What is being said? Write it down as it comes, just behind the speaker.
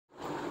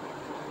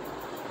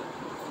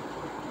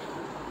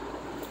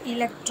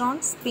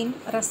Electron spin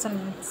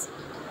resonance.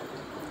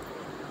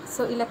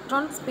 So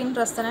electron spin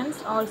resonance,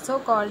 also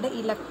called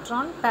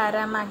electron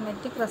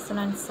paramagnetic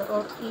resonance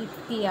or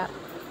EPR.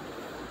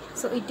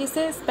 So it is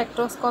a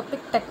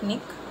spectroscopic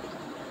technique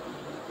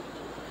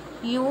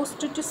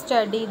used to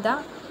study the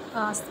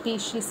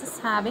species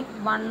having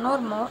one or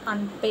more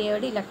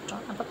unpaired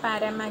electron. അപ്പോൾ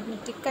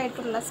paramagnetic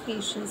ആയിട്ടുള്ള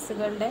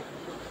സ്പീഷീസുകളുടെ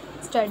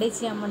study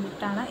ചെയ്യാൻ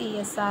വേണ്ടിയിട്ടാണ്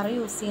ESR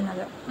use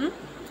ചെയ്യുന്നത്.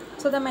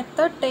 So the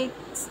method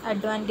takes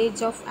advantage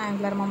of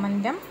angular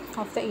momentum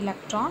of the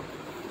electron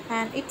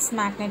and its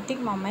magnetic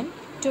moment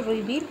to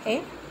reveal a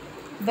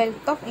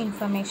wealth of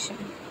information.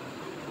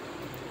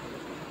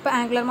 ഇപ്പോൾ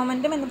angular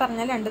momentum എന്ന്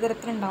പറഞ്ഞാൽ രണ്ട്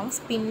തരത്തിലുണ്ടാവും,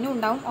 സ്പിന്നും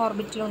ഉണ്ടാവും,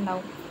 ഓർബിറ്റലും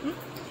ഉണ്ടാവും.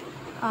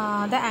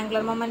 ദ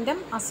ആംഗുലർ മൊമെൻറ്റം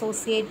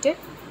അസോസിയേറ്റഡ്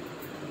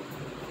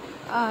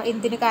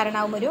എന്തിന്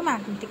കാരണമാവും? ഒരു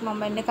മാഗ്നറ്റിക്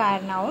മൊമെൻറ്റിന്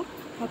കാരണമാവും.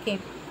 ഓക്കെ,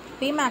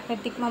 അപ്പോൾ ഈ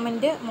magnetic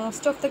moment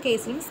most of the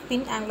കേസിലും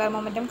സ്പിൻ ആംഗുലർ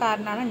മൊമെൻറ്റം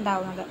കാരണമാണ്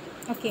ഉണ്ടാവുന്നത്.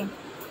 ഓക്കെ,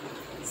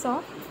 സോ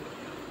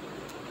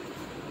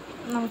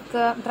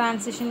നമുക്ക്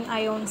ട്രാൻസിഷൻ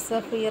അയോൺസ്,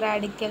 ഫ്രീ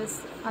റാഡിക്കൽസ്,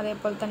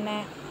 അതേപോലെ തന്നെ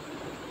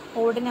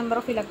ഓഡ് നമ്പർ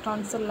ഓഫ്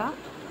ഇലക്ട്രോൺസ് ഉള്ള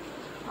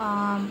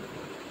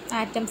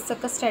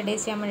ആറ്റംസൊക്കെ സ്റ്റഡി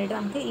ചെയ്യാൻ വേണ്ടിയിട്ട്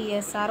നമുക്ക്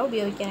ESR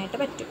ഉപയോഗിക്കാനായിട്ട്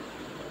പറ്റും.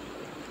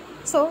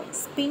 So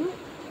spin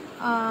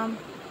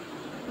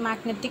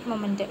magnetic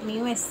moment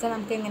μs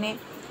നമുക്ക് എങ്ങനെ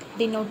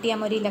ഡിനോട്ട് ചെയ്യാം?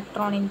 ഒരു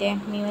ഇലക്ട്രോണിൻ്റെ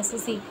μs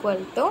is equal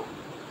to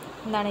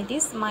എന്താണ്? It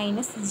is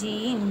 -g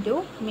into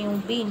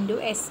μb into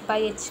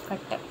s/h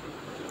cut.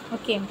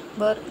 Okay,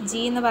 where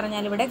g എന്ന്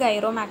പറഞ്ഞാൽ ഇവിടെ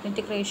ഗൈറോ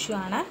മാഗ്നറ്റിക് റേഷ്യോ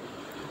ആണ്.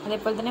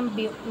 അതേപോലെ തന്നെ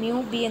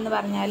μb എന്ന്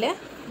പറഞ്ഞാൽ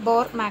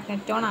ബോർ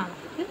മാഗ്നറ്റോൺ ആണ്.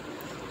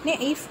 ഇനി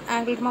if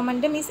angular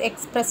momentum is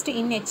expressed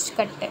in h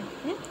cut,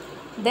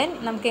 then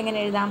നമുക്ക്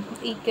എങ്ങനെ എഴുതാം?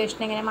 ഈക്വേഷൻ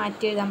എങ്ങനെ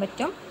മാറ്റി എഴുതാൻ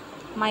പറ്റും?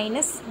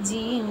 -g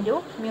into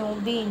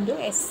μb into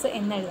s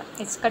എന്ന് എഴുതാം.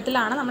 h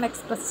കട്ടിലാണ് നമ്മൾ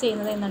എക്സ്പ്രസ്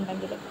ചെയ്യുന്നത്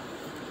എന്നുണ്ടെങ്കിൽ.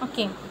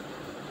 ഓക്കെ,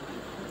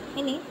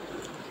 ഇനി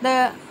ദ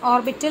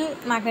ഓർബിറ്റൽ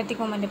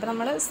മാഗ്നറ്റിക് മൊമെൻറ്റ്, ഇപ്പോൾ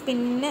നമ്മൾ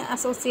സ്പിന്നിന്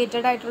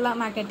അസോസിയേറ്റഡ് ആയിട്ടുള്ള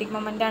മാഗ്നറ്റിക്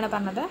മൊമെൻ്റ് ആണ്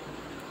പറഞ്ഞത്.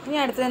 ഇനി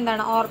അടുത്തത്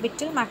എന്താണ്?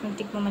 Orbital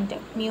magnetic moment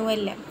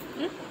μl.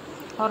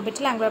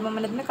 Orbital angular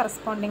മൊമെൻറ്റത്തിന്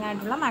corresponding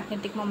ആയിട്ടുള്ള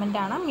മാഗ്നറ്റിക് മൊമെൻ്റ്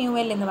ആണ്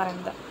μl എന്ന്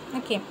പറയുന്നത്.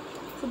 Okay,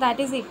 so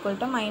that is equal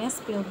to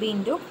 -μb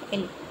into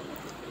L,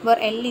 where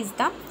L is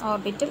the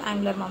orbital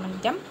angular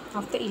momentum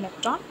of the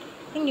electron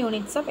in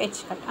units of h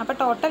cut. അപ്പോൾ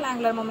total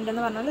angular momentum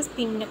എന്ന് പറഞ്ഞാൽ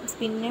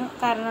spin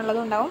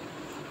കാരണമുള്ളതും ഉണ്ടാവും,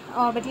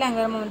 orbital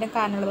angular momentum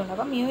കാരണമുള്ളതും ഉണ്ടാവും.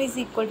 അപ്പോൾ μ is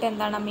equal to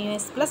എന്താണ്?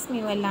 μs plus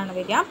μl ആണ്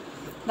വരിക.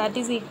 That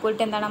is equal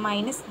to എന്താണ്?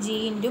 -g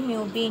into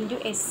μb into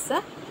s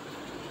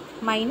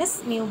minus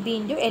μb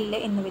into L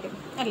എന്ന് വരും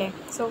അല്ലേ.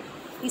 സോ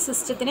ഈ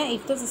സിസ്റ്റത്തിന്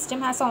if the system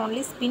has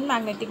only spin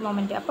magnetic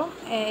moment, അപ്പം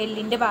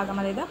എല്ലിൻ്റെ ഭാഗം,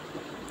 അതായത്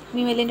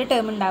μlൻ്റെ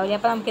ടേം ഉണ്ടാവില്ല.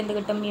 അപ്പോൾ നമുക്ക് എന്ത്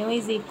കിട്ടും? μ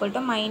is equal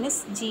to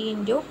 -g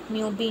into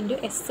μb into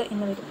s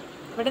എന്ന് വരും.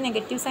 ഇവിടെ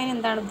നെഗറ്റീവ് സൈൻ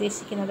എന്താണ്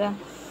ഉദ്ദേശിക്കുന്നത്?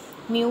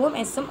 മ്യൂവും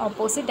എസ്സും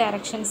ഓപ്പോസിറ്റ്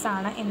ഡയറക്ഷൻസ്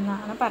ആണ്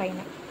എന്നാണ്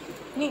പറയുന്നത്.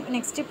 ഇനി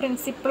നെക്സ്റ്റ്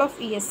പ്രിൻസിപ്പിൾ ഓഫ്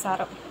ESR.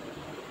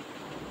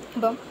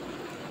 അപ്പം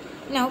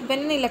now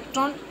when an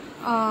electron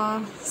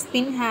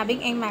spin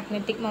having a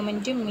magnetic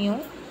momentum mu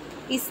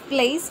is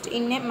placed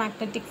in a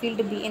magnetic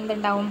field B,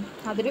 എന്തുണ്ടാവും?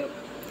 അതൊരു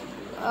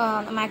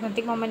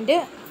മാഗ്നറ്റിക് മൊമെൻറ്റ്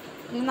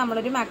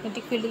നമ്മളൊരു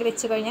മാഗ്നറ്റിക് ഫീൽഡിൽ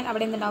വെച്ച് കഴിഞ്ഞാൽ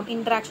അവിടെ എന്തുണ്ടാവും?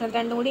 ഇൻട്രാക്ഷൻ,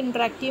 രണ്ടും കൂടി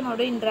ഇൻട്രാക്ട് ചെയ്യും,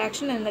 അവിടെ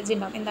ഇൻട്രാക്ഷൻ എനർജി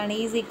ഉണ്ടാവും. എന്താണ്?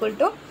 ഈസ് ഈക്വൽ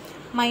ടു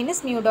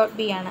 -μ.b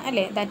ആണ്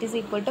അല്ലേ. That is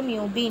equal to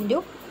μb into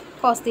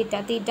cos theta.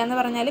 തീറ്റ എന്ന്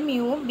പറഞ്ഞാൽ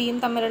മ്യൂവും ബിയും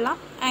തമ്മിലുള്ള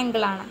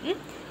ആംഗിളാണ്.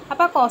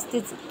 അപ്പോൾ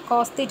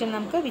കോസ് തീറ്റ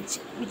നമുക്ക്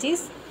which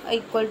is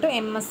equal to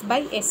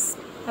ms/s.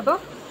 അപ്പോൾ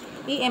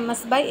ഈ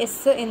ms/s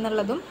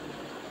എന്നുള്ളതും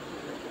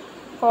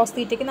കോസ്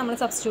തീറ്റയ്ക്ക് നമ്മൾ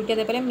സബ്സ്റ്റിറ്റ്യൂട്ട് ചെയ്ത്,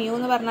 അതേപോലെ മ്യൂ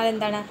എന്ന് പറഞ്ഞാൽ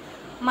എന്താണ്?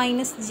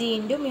 -g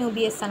ഇൻറ്റു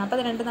μbs ആണ്. അപ്പോൾ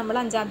അത് രണ്ട് നമ്മൾ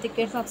അഞ്ചാമത്തെ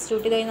ഇക്വേഷൻ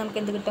സബ്സ്റ്റിറ്റ്യൂട്ട് ചെയ്ത് കഴിഞ്ഞാൽ നമുക്ക്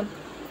എന്ത് കിട്ടും?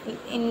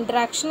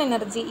 ഇൻട്രാക്ഷൻ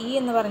എനർജി E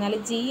എന്ന് പറഞ്ഞാൽ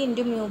g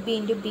into μb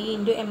into b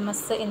into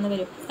ms എന്ന്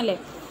വരും അല്ലേ.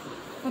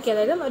 ഓക്കെ,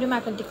 അതായത് ഒരു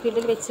മാഗ്നറ്റിക്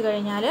ഫീൽഡിൽ വെച്ച്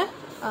കഴിഞ്ഞാൽ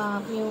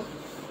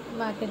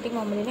മാഗ്നറ്റിക്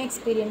മൊമെൻറ്റിനെ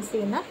എക്സ്പീരിയൻസ്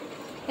ചെയ്യുന്ന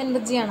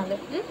എനർജിയാണത്.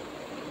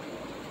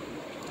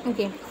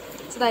 Okay,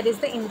 so that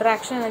is the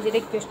interaction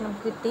എനർജിയുടെ ഇക്വേഷൻ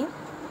നമുക്ക് കിട്ടി.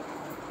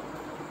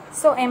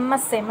 സോ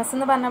ms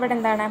എന്ന് പറഞ്ഞാൽ ഇവിടെ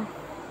എന്താണ്?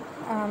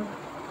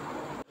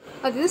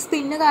 അത്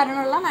സ്പിന്ന്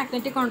കാരണമുള്ള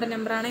മാഗ്നറ്റിക് കോണ്ടന്റ്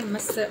നമ്പറാണ്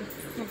ms.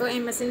 അപ്പോൾ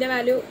ms-ൻ്റെ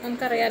വാല്യൂ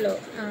നമുക്കറിയാലോ,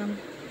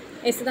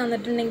 എസ്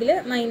തന്നിട്ടുണ്ടെങ്കിൽ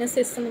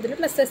 -s മുതൽ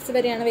 +s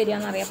വരെയാണ് വരിക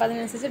എന്നറിയാം. അപ്പോൾ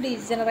അതിനനുസരിച്ച്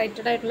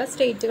ഡീജനറേറ്റഡ് ആയിട്ടുള്ള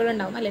സ്റ്റേറ്റുകൾ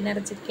ഉണ്ടാവും അല്ലേ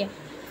എനർജിക്ക്.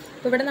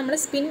 അപ്പോൾ ഇവിടെ നമ്മൾ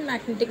സ്പിൻ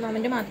മാഗ്നറ്റിക്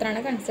മൊമെൻറ്റ് മാത്രമാണ്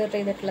കൺസിഡർ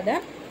ചെയ്തിട്ടുള്ളത്.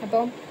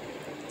 അപ്പോൾ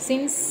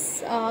സിൻസ്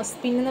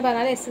സ്പിൻ എന്ന്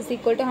പറഞ്ഞാൽ s is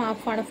equal to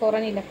 ½ ആണ് ഫോർ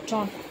ആൻ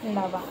ഇലക്ട്രോൺ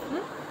ഉണ്ടാവുക.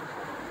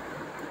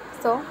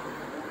 So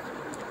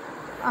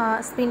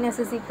spin s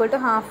is equal to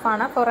 ½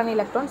 ആണ് ഫോർ ആൻ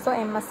ഇലക്ട്രോൺ. സോ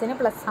ms-ന്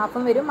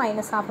 +½ വരും,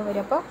 -½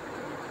 വരും. അപ്പോൾ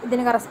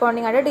ഇതിന്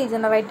കറസ്പോണ്ടിങ് ആയിട്ട്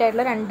ഡീജനറേറ്റ്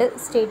ആയിട്ടുള്ള രണ്ട്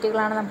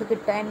സ്റ്റേറ്റുകളാണ് നമുക്ക്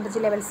കിട്ടുക, എനർജി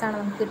ലെവൽസാണ്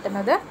നമുക്ക്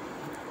കിട്ടുന്നത്.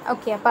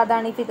 ഓക്കെ, അപ്പോൾ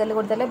അതാണ് ഈ ഫിഗറിൽ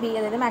കൊടുത്തത്. ബി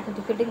അതായത്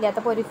മാഗ്നറ്റിക് ഫീൽഡ്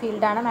ഇല്ലാത്തപ്പോൾ ഒരു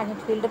ഫീൽഡാണ്.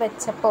 മാഗ്നറ്റിക് ഫീൽഡ്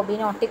വെച്ചപ്പോൾ ബി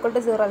നോട്ട് ഈക്വൽ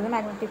ടു 0 അതായത്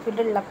മാഗ്നറ്റിക്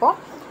ഫീൽഡ് ഉള്ളപ്പോൾ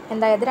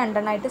എന്തായത്?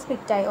 രണ്ടെണ്ണമായിട്ട്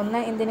സ്പ്ലിറ്റായി. ഒന്ന്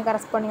എന്തിന്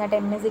കറസ്പോണ്ടിങ് ആയിട്ട്?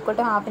 m is equal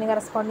to ½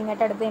 corresponding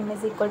ആയിട്ട്, അടുത്ത് m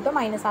is equal to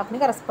 -½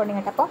 corresponding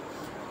ആയിട്ട്. അപ്പോൾ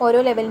ഓരോ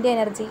ലെവലിൻ്റെ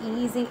എനർജി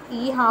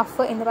ഈ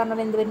ഹാഫ് എന്ന്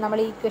പറഞ്ഞാൽ എന്ത് വരും?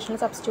 നമ്മൾ ഈ ഇക്വേഷനിൽ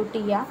സബ്സ്റ്റിറ്റ്യൂട്ട്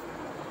ചെയ്യുക.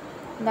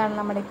 ഇതാണ്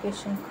നമ്മുടെ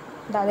ഇക്വേഷൻ.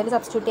 അതിൽ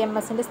സബ്സ്റ്റിറ്റ്യൂട്ട് ചെയ്യുക,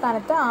 ms-ൻ്റെ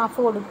സ്ഥാനത്ത് ½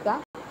 കൊടുക്കുക.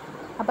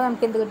 അപ്പോൾ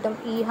നമുക്ക് എന്ത് കിട്ടും?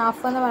 ഈ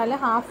 ½ എന്ന് പറഞ്ഞാൽ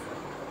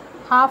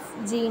half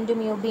G into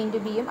mu B into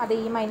ബിയും അത്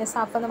ഈ മൈനസ്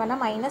ഹാഫ് എന്ന് പറഞ്ഞാൽ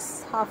minus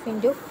half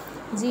into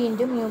G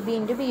into mu B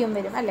into ബിയും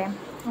വരും അല്ലേ.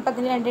 അപ്പോൾ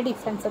അതിന് രണ്ട്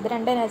ഡിഫറൻസ്, അത്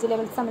രണ്ട് എനർജി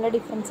ലെവൽസ് തമ്മിലുള്ള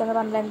ഡിഫറൻസ് എന്ന്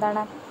പറഞ്ഞാൽ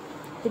എന്താണ്,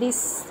 ഇറ്റ്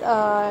ഈസ്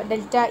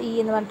ഡെൽറ്റ ഇ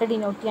എന്ന് പറഞ്ഞിട്ട്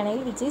ഡിനോട്ട്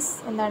ചെയ്യണമെങ്കിൽ വിച്ച് ഈസ്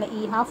എന്താണ്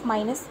E half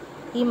minus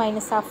E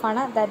minus half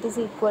ആണ്, that is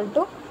equal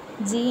to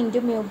G into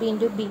mu B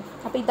into B.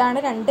 അപ്പോൾ ഇതാണ്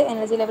രണ്ട്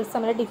എനർജി ലെവൽസ്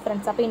തമ്മിലുള്ള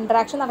ഡിഫറൻസ്. അപ്പോൾ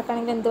ഇൻട്രാക്ഷൻ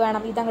നടക്കണമെങ്കിൽ എന്ത്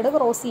വേണം, ഇതങ്ങോട്ട്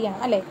ക്രോസ് ചെയ്യണം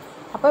അല്ലേ.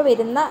 അപ്പോൾ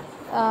വരുന്ന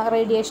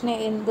റേഡിയേഷന്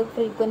എന്ത്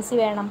ഫ്രീക്വൻസി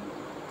വേണം,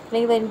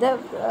 അല്ലെങ്കിൽ വരുന്ന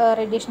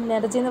റേഡിയേഷൻ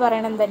എനർജി എന്ന്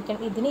പറയുന്നത്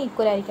എന്തായിരിക്കണം, ഇതിന്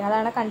ഈക്വൽ ആയിരിക്കണം.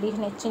 അതാണ്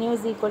condition. H new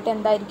is equal to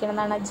എന്തായിരിക്കണം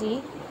എന്നാണ്, G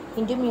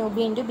into mu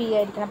B into B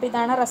ആയിരിക്കണം. അപ്പോൾ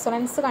ഇതാണ്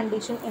റെസൊണൻസ്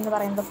കണ്ടീഷൻ എന്ന്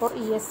പറയുന്നത് four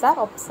E S R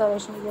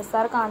observation. E S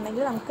R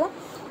കാണണമെങ്കിൽ നമുക്ക്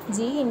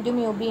G into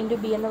mu B into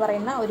B എന്ന്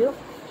പറയുന്ന ഒരു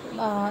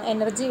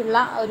എനർജി ഉള്ള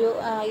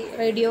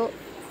ഒരു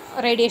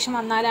റേഡിയേഷൻ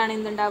വന്നാലാണ്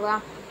എന്തുണ്ടാവുക,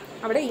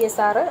 അവിടെ ഇ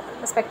എസ് ആർ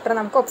സ്പെക്ട്രം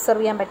നമുക്ക്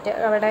ഒബ്സർവ് ചെയ്യാൻ പറ്റുക,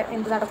 അവിടെ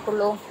എന്ത്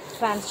നടക്കുള്ളൂ,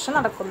 ട്രാൻസിഷൻ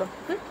നടക്കുള്ളൂ.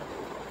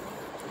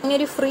 ഇനി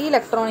ഒരു ഫ്രീ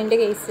ഇലക്ട്രോണിൻ്റെ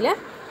കേസിൽ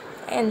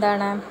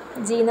എന്താണ്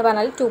ജി എന്ന്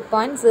പറഞ്ഞാൽ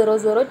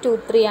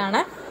 2.0023 ആണ്.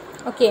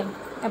 ഓക്കെ,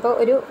 അപ്പോൾ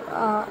ഒരു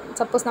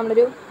സപ്പോസ്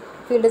നമ്മളൊരു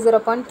ഫീൽഡ്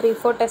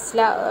 0.34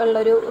 ടെസ്ല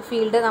ഉള്ളൊരു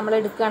ഫീൽഡ് നമ്മൾ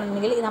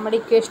എടുക്കുകയാണെന്നുണ്ടെങ്കിൽ നമ്മുടെ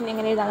ഇക്വേഷൻ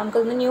എങ്ങനെ എഴുതാം,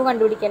 നമുക്കൊന്ന് ന്യൂ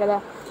കണ്ടുപിടിക്കാമല്ലോ.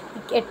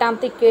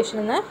 എട്ടാമത്തെ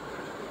ഇക്വേഷനിൽ നിന്ന്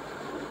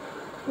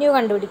ന്യൂ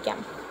കണ്ടുപിടിക്കാം.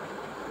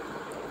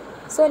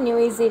 So new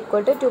is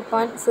equal to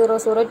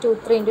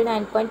 2.0023 into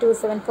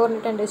 9.274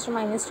 into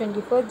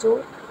 10⁻24 joule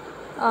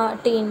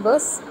T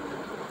inverse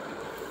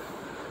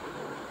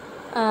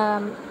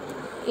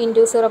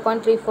into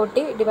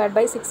 0.340 divide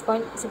by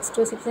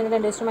 6.626 into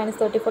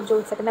 10⁻34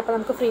 joule second. അപ്പോൾ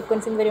നമുക്ക്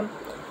ഫ്രീക്വൻസി വരും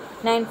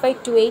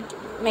 9528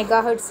 മെഗാ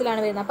ഹെർട്സിലാണ്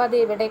വരുന്നത്. അപ്പോൾ അത്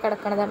ഇവിടെ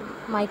കിടക്കുന്നത്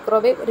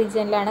മൈക്രോവേവ്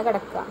റീജിയനിലാണ്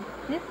കിടക്കുക.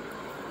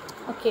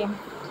 ഓക്കെ,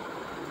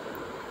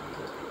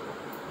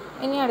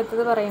 ഇനി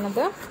അടുത്തത്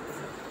പറയുന്നത്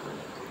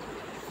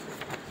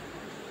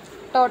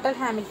ടോട്ടൽ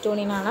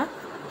ഹാമിൽട്ടോണിയൻ ആണ്.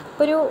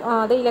 ഇപ്പോൾ ഒരു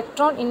the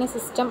electron in A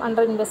system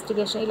under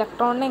investigation.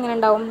 ഇലക്ട്രോണിന് എങ്ങനെ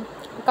ഉണ്ടാവും,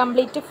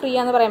 കംപ്ലീറ്റ് ഫ്രീ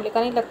ആണെന്ന് പറയാൻ പറ്റില്ല.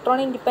 കാരണം ഇലക്ട്രോൺ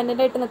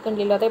ഇൻഡിപെൻഡൻ്റ് ആയിട്ട്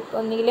നിൽക്കണ്ടില്ലല്ലോ. അത്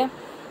ഒന്നുകിൽ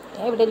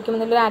എവിടെ ഇരിക്കും,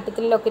 എന്നുള്ള ഒരു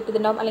ആറ്റത്തിൽ ലൊക്കേറ്റ്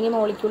ചെയ്തിട്ടുണ്ടാവും, അല്ലെങ്കിൽ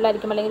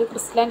മോളിക്യൂളിലായിരിക്കും, അല്ലെങ്കിൽ ഒരു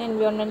ക്രിസ്റ്റലൈൻ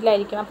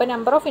എൻവയോൺമെൻറ്റിലായിരിക്കും. അപ്പോൾ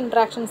നമ്പർ ഓഫ്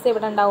ഇൻട്രാക്ഷൻസ്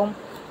എവിടെ ഉണ്ടാവും,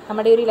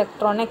 നമ്മുടെ ഒരു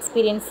ഇലക്ട്രോണിനെ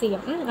എക്സ്പീരിയൻസ്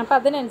ചെയ്യും. അപ്പോൾ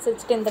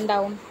അതിനനുസരിച്ചിട്ട്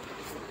എന്തുണ്ടാവും,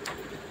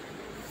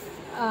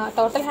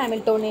 ടോട്ടൽ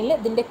ഹാമിൽട്ടോണിയനിൽ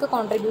ഇതിൻ്റെയൊക്കെ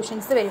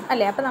കോൺട്രിബ്യൂഷൻസ് വരും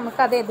അല്ലേ. അപ്പോൾ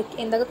നമുക്ക് അത്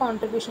എന്തൊക്കെ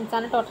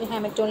കോൺട്രിബ്യൂഷൻസാണ് ടോട്ടൽ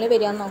ഹാമിൽട്ടോണിൽ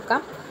വരിക എന്ന്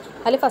നോക്കാം.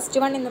 അതിൽ ഫസ്റ്റ്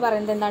വൺ എന്ന്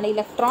പറയുന്നത് എന്താണ്,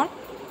 electron.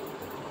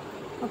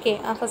 Okay,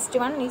 first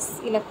one is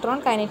electron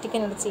kinetic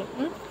energy.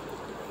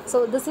 So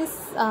this is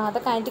the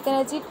kinetic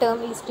energy term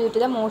is due to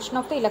the motion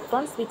of the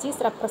electrons which is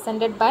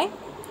represented by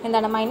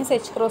എന്താണ്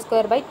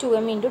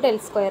 -h²/2m into del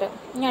square.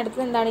 ഇനി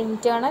അടുത്തത് എന്താണ്,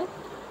 internal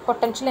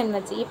potential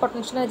energy. ഈ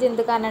potential energy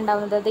എന്ത് കാരണം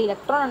ഉണ്ടാകുന്നത്, the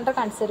electron under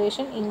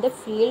consideration in the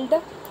field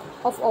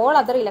of all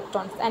other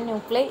electrons and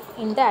nuclei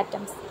in the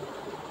atoms.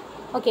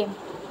 Okay,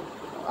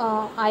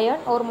 iron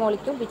or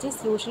molecule which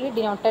is usually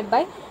denoted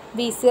by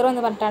V0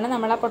 എന്ന് പറഞ്ഞിട്ടാണ്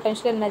നമ്മൾ ആ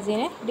potential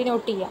എനർജീനെ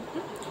denote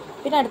ചെയ്യുക.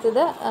 പിന്നെ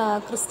അടുത്തത്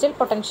ക്രിസ്റ്റൽ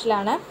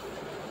പൊട്ടൻഷ്യലാണ്.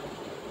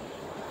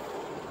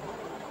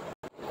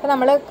 അപ്പോൾ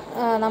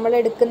നമ്മൾ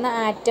എടുക്കുന്ന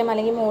ആറ്റം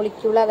അല്ലെങ്കിൽ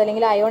മോളിക്യൂൾ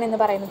അതല്ലെങ്കിൽ അയോൺ എന്ന്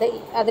പറയുന്നത്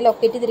അത്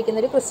ലൊക്കേറ്റ് ചെയ്തിരിക്കുന്ന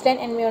ഒരു ക്രിസ്റ്റലൈൻ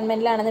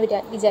എൻവയോൺമെൻറ്റിലാണെന്ന്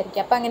വിചാരിക്കുക.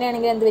 അപ്പോൾ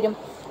അങ്ങനെയാണെങ്കിൽ എന്ത് വരും,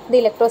 the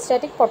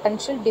electrostatic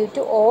potential due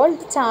to all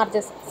the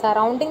charges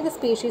surrounding the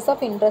species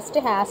of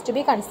interest has to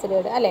be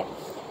considered അല്ലേ.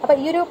 അപ്പോൾ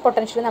ഈ ഒരു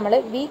പൊട്ടൻഷ്യൽ നമ്മൾ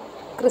വി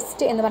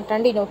ക്രിസ്റ്റ് എന്ന്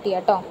പറഞ്ഞിട്ടാണ് ഡിനോട്ട്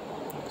ചെയ്യുക കേട്ടോ.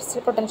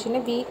 ക്രിസ്റ്റൽ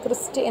പൊട്ടൻഷ്യലിന് വി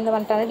ക്രിസ്റ്റ് എന്ന്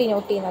പറഞ്ഞിട്ടാണ്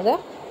ഡിനോട്ട് ചെയ്യുന്നത്.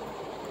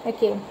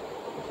 ഓക്കെ,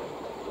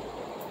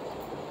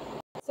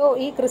 സോ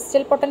ഈ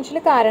ക്രിസ്റ്റൽ പൊട്ടൻഷ്യൽ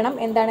കാരണം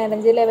എന്താണ്,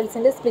 എനർജി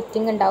ലെവൽസിൻ്റെ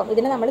സ്പ്ലിറ്റിംഗ് ഉണ്ടാവും.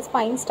 ഇതിന് നമ്മൾ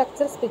സ്പൈൻ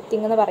സ്ട്രക്ചർ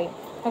സ്പ്ലിറ്റിംഗ് എന്ന് പറയും.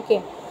 ഓക്കെ,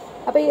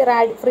 അപ്പോൾ ഈ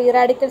ഫ്രീ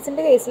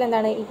റാഡിക്കൽസിൻ്റെ കേസിൽ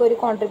എന്താണ്, ഇപ്പോൾ ഒരു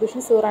കോൺട്രിബ്യൂഷൻ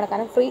 0 ആണ്,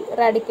 കാരണം ഫ്രീ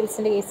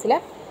റാഡിക്കൽസിൻ്റെ കേസിൽ.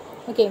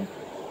 ഓക്കെ,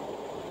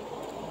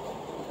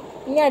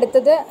 ഇനി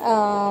അടുത്തത്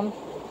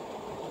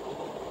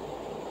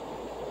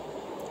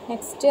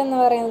നെക്സ്റ്റ് എന്ന്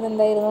പറയുന്നത്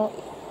എന്തായിരുന്നു,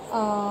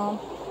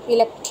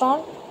 electron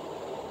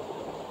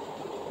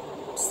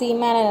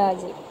Zeeman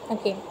energy.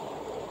 Okay,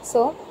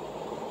 so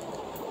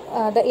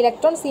the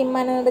electron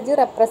Zeeman energy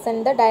represent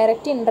the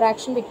direct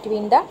interaction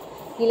between the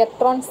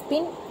electron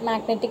spin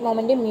magnetic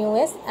moment mu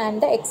s and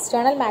the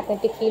external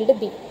magnetic field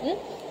B.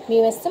 mu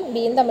s ഉം B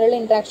യും തമ്മിലുള്ള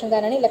interaction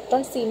കാരണമാണ്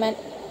electron Zeeman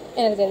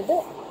energy. ഇത്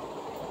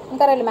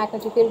നമുക്കറിയാമല്ലോ,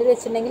 magnetic field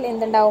വെച്ചിട്ടുണ്ടെങ്കിൽ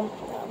എന്തുണ്ടാവും,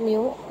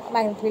 mu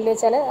magnetic field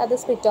വെച്ചാൽ അത്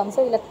സ്പ്ലിറ്റ് ആവും.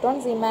 So electron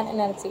Zeeman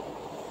energy.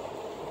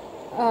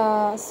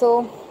 So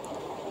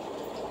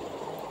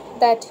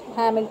that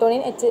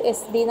Hamiltonian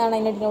HSB എന്നാണ്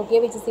അതിനെ ഡിനോട്ട്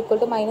ചെയ്യുക, which is equal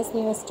to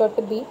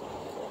 -μs.b.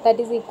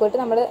 That is equal to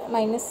നമ്മൾ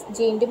 -g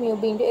into mu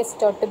B into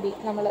s.b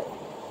നമ്മൾ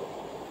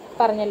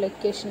പറഞ്ഞല്ലോ,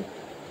 ഇക്വേഷൻ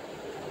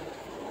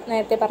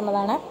നേരത്തെ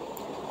പറഞ്ഞതാണ്.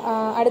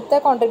 അടുത്ത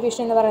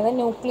കോൺട്രിബ്യൂഷൻ എന്ന് പറയുന്നത്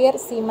ന്യൂക്ലിയർ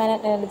സീമാൻ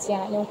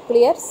എനർജിയാണ്.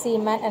 ന്യൂക്ലിയർ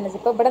സീമാൻ എനർജി,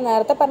 ഇപ്പോൾ ഇവിടെ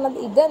നേരത്തെ പറഞ്ഞത്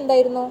ഇത്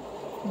എന്തായിരുന്നു,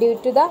 ഡ്യൂ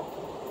ടു ദ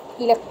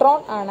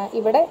ഇലക്ട്രോൺ ആണ്,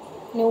 ഇവിടെ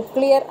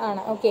ന്യൂക്ലിയർ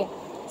ആണ്. Okay,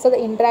 so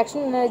the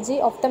interaction energy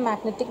of the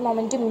magnetic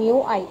moment mu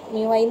I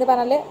എന്ന്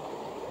പറഞ്ഞാൽ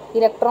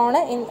ഇലക്ട്രോണ്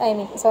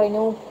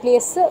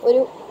ന്യൂക്ലിയസ്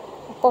ഒരു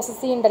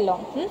പൊസസ് ചെയ്യുന്നുണ്ടല്ലോ,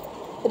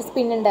 ഒരു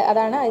സ്പിൻ ഉണ്ട്,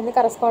 അതാണ് അതിന്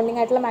കറസ്പോണ്ടിങ്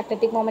ആയിട്ടുള്ള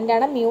മാഗ്നറ്റിക് മൊമെൻ്റ്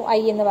ആണ് മ്യൂ ഐ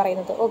എന്ന്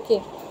പറയുന്നത്. Okay,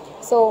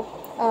 so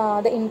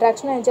the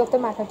interaction energy of the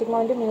magnetic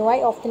moment mu I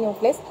of the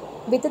nucleus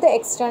with the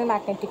external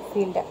magnetic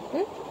field.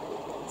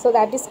 So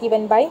that is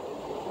given by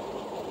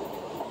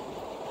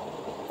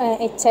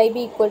HIB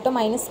equal to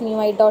minus mu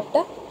I dot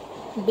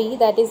B,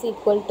 that is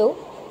equal to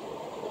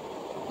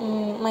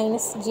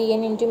minus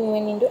Gn into mu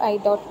n into I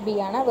dot B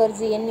ആണ്, where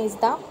Gn is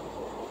the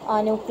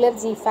nuclear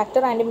G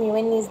factor and mu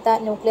n is the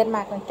nuclear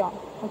magneton.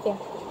 Okay.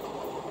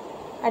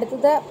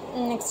 അടുത്തത്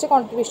next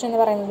contribution എന്ന്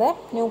പറയുന്നത്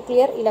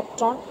nuclear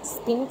electron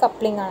spin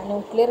coupling ആണ്.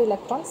 Nuclear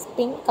electron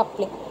spin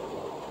coupling,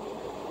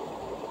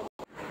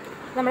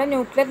 നമ്മുടെ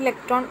nuclear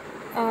electron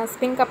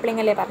spin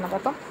coupling അല്ലേ പറഞ്ഞത്.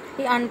 അപ്പം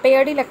ഈ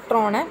അൺപെയർഡ്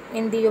ഇലക്ട്രോണ്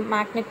എന്ത് ചെയ്യും,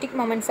 magnetic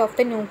moments of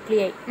the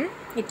nuclei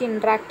it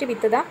interact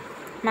with the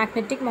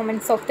magnetic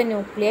moments of the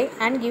nuclei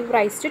and give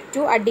raise to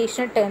 2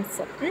 additional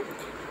terms.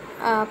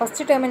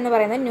 First term എന്ന്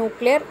പറയുന്നത്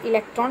nuclear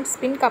electron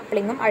spin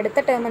കപ്ലിങ്ങും അടുത്ത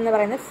term എന്ന്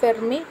പറയുന്നത്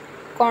ഫെർമി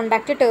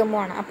കോണ്ടാക്റ്റ്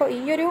ടേമുമാണ്. അപ്പോൾ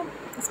ഈ ഒരു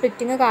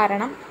സ്പ്ലിറ്റിങ്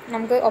കാരണം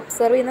നമുക്ക്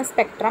ഒബ്സർവ് ചെയ്യുന്ന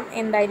സ്പെക്ട്രം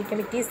എന്തായിരിക്കും,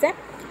 it is A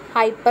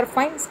hyper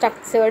fine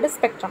structured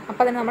spectrum.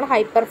 അപ്പോൾ അതിന് നമ്മൾ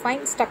ഹൈപ്പർ ഫൈൻ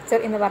സ്ട്രക്ചർ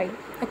എന്ന് പറയും.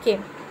 Okay.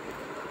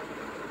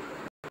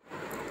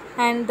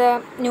 And the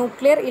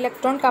nuclear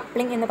electron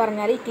coupling എന്ന്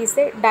പറഞ്ഞാൽ it is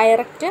A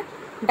direct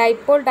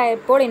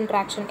dipole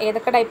interaction.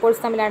 ഏതൊക്കെ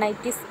ഡൈപോൾസ് തമ്മിലാണ്?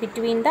 It is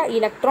between the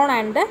electron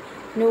and the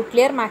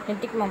nuclear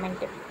magnetic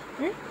moment.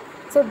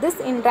 So this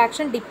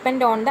interaction depend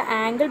on the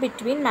angle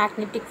between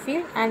magnetic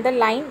field and the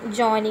line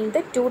joining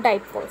the two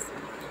dipoles.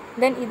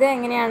 Then ഇത്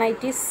എങ്ങനെയാണ്?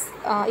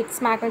 its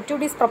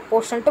magnitude is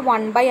proportional to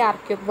 1 by r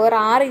cube, where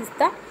r is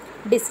the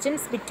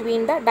distance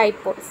between the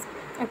dipoles.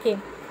 Okay.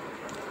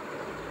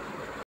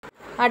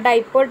 ആ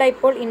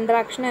dipole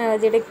interaction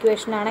എനർജിയുടെ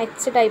equation ആണ്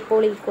H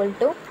dipole equal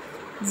to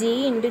G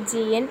into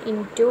Gn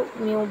into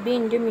mu b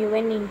into mu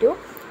n into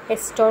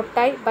S dot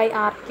I by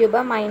r cube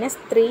minus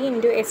 3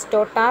 into S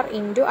dot r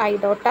into I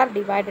dot r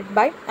divided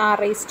by r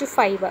raised to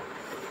 5.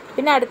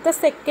 പിന്നെ അടുത്ത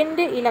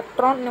second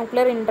electron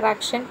nuclear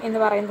interaction എന്ന്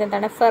പറയുന്നത്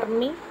എന്താണ്?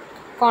 Fermi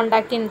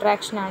contact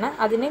interaction ആണ്.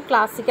 അതിന്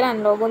classical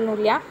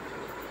അനലോഗൊന്നുമില്ല.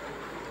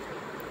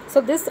 So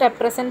this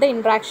represent the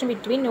interaction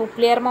between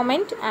nuclear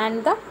moment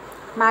and the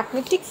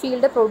magnetic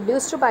field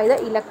produced by the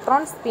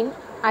electron spin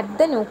at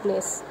the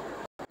nucleus.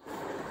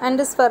 And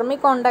this Fermi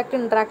contact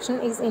interaction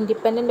is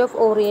independent of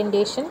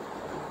orientation.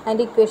 And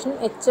equation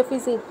HF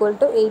is equal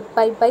to 8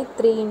 pi by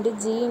 3 into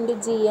G into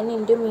Gn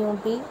into mu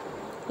b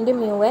into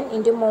mu n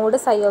into mod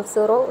psi of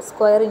 0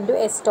 square into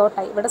S dot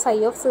I. ഇവിടെ psi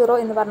of 0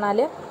 എന്ന് പറഞ്ഞാൽ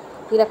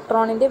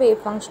ഇലക്ട്രോണിൻ്റെ wave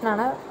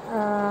ഫംഗ്ഷനാണ്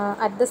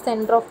at the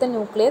centre of the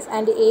nucleus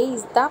and A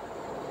is the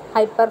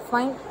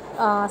hyperfine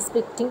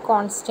splitting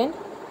constant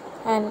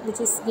and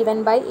which is given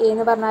by A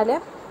എന്ന് പറഞ്ഞാൽ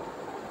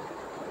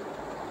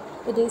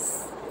it is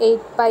 8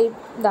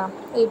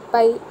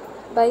 pi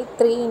by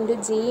 3 into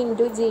G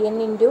into Gn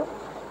into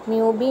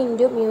mu b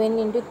into mu n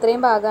into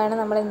ഇത്രയും ഭാഗമാണ്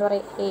നമ്മൾ എന്ന്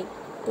പറയും A.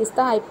 It is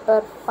the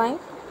hyper fine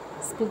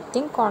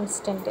splitting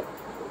constant.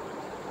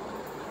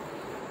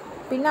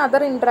 പിന്നെ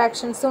other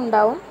ഇൻട്രാക്ഷൻസും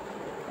ഉണ്ടാവും.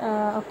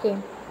 Okay.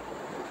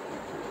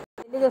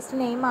 ഇതിൽ ജസ്റ്റ്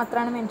നെയിം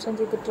മാത്രമാണ് മെൻഷൻ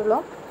ചെയ്തിട്ടുള്ളൂ.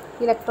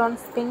 ഇലക്ട്രോൺ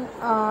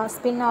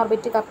സ്പിൻ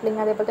ഓർബിറ്റ് കപ്ലിംഗ്,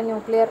 അതേപോലത്തെ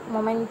nuclear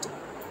moment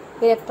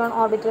electron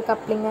orbital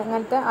coupling,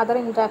 അങ്ങനത്തെ അതർ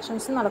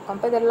ഇൻട്രാക്ഷൻസും നടക്കും.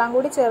 അപ്പോൾ ഇതെല്ലാം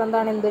കൂടി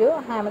ചേർന്നതാണ് എന്തൊരു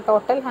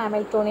ടോട്ടൽ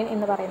ഹാമിൽട്ടോണിയൻ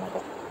എന്ന്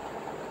പറയുന്നത്.